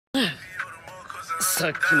さ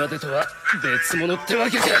っきまでとは別物ってわ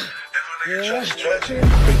けか。Big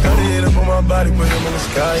 38 up on my body, put him in the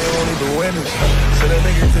sky, you won't even win it. Send that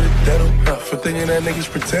nigga to the dental, for thinking that nigga's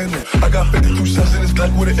pretending. I got 52 shots in his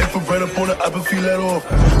Glock with an infrared up on it, I been feel that off.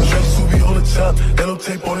 Straight Subi on the top, yellow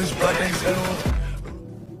tape on his black name's head off.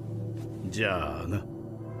 じゃあな。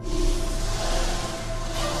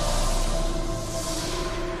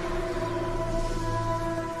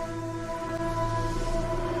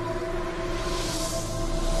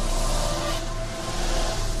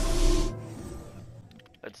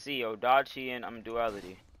Let's see, Odachi and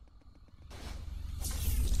Duality.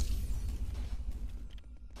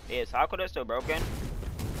 Yeah, is Hakuda still broken?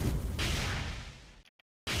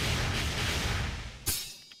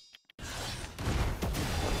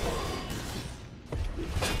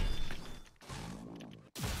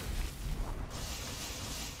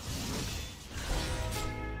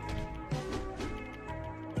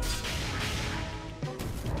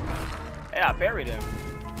 Hey, I parried him.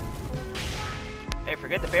 Hey,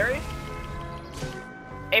 forget the parry?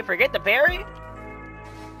 Hey, forget the parry?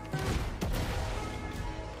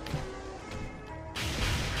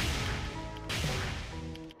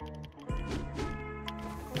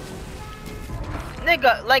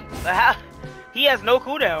 Nigga, like, he has no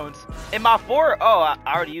cooldowns. In my 4, oh, I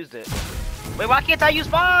already used it. Wait, why can't I use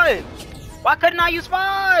 5? Why couldn't I use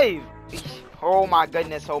 5? Oh my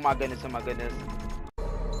goodness, oh my goodness, oh my goodness.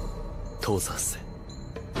 Oh,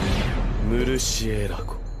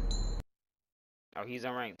 he's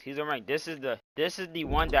unranked. He's unranked. This is the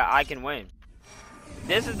one that I can win.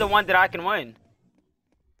 This is the one that I can win.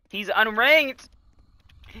 He's unranked.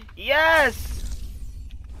 Yes.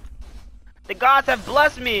 The gods have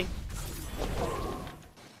blessed me.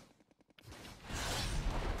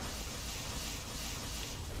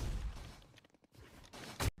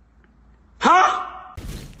 Huh?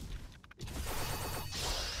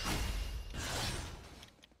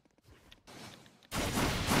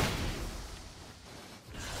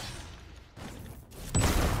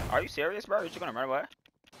 Are you serious, bro? You're just gonna run away?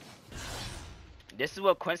 This is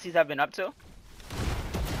what Quincy's have been up to?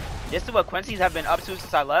 This is what Quincy's have been up to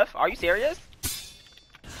since I left? Are you serious?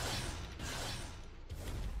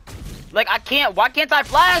 Like, I can't. Why can't I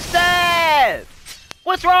flash that?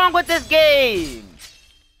 What's wrong with this game?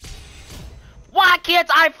 Why can't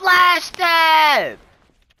I flash that?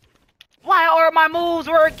 Why aren't my moves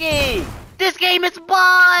working? This game is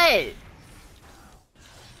butt.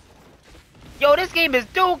 Yo, this game is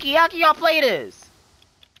dookie. How can y'all play this?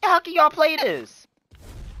 How can y'all play this?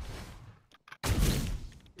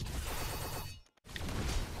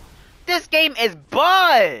 This game is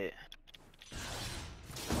butt.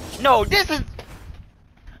 No, this is.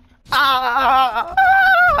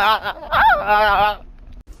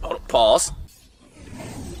 Pause.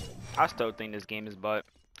 I still think this game is butt.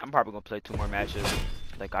 I'm probably gonna play 2 more matches.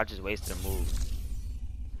 Like, I just wasted a move.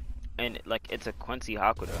 And, like, it's a Quincy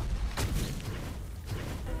Hakuda.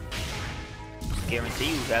 Guarantee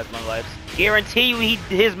you he has 1 life. Guarantee you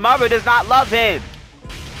his mother does not love him.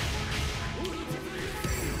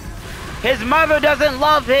 His mother doesn't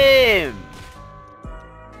love him.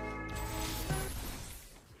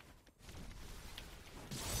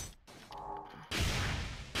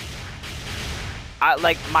 I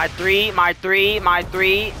like my three.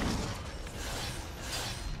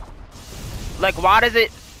 Like, why does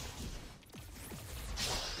it?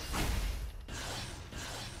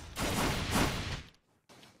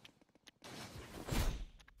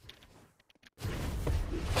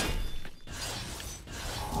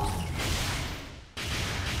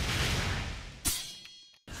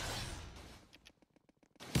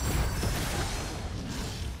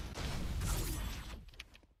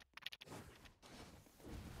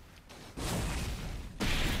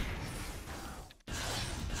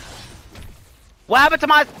 What happened to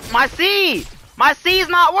my C? My C is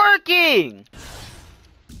not working.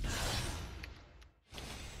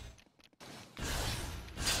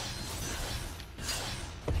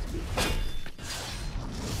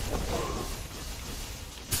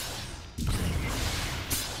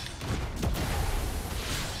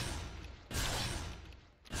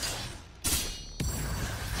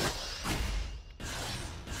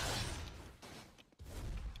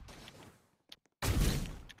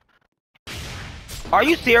 Are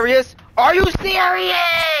you serious? Are you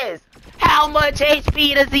serious? How much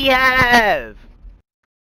HP does he have?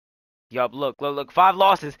 Yup, look, 5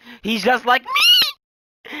 losses. He's just like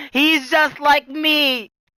me. He's just like me.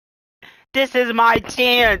 This is my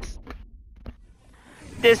chance.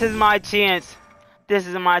 This is my chance. This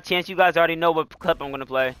is my chance. You guys already know what clip I'm gonna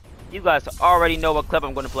play. You guys already know what clip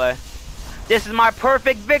I'm gonna play. This is my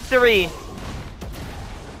perfect victory.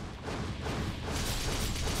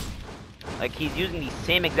 Like, he's using these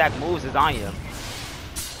same exact moves as I am.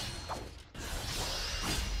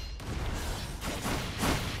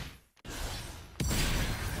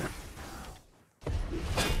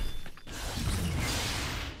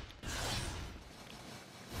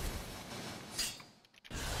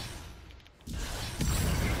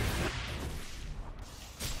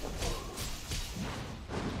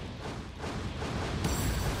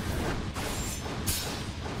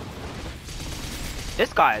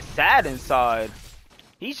 This guy is sad inside.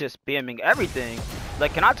 He's just spamming everything.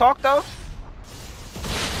 Like, can I talk though?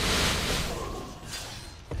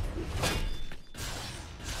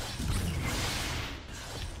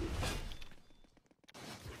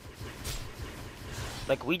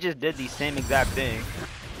 Like, we just did the same exact thing.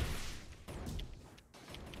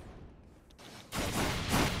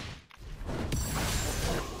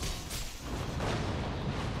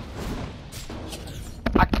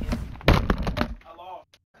 I can't. I lost.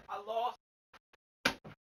 I lost.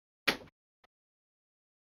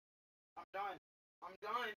 I'm done. I'm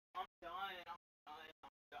done. I'm done. I'm done.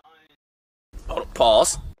 I'm done.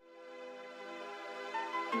 Pause.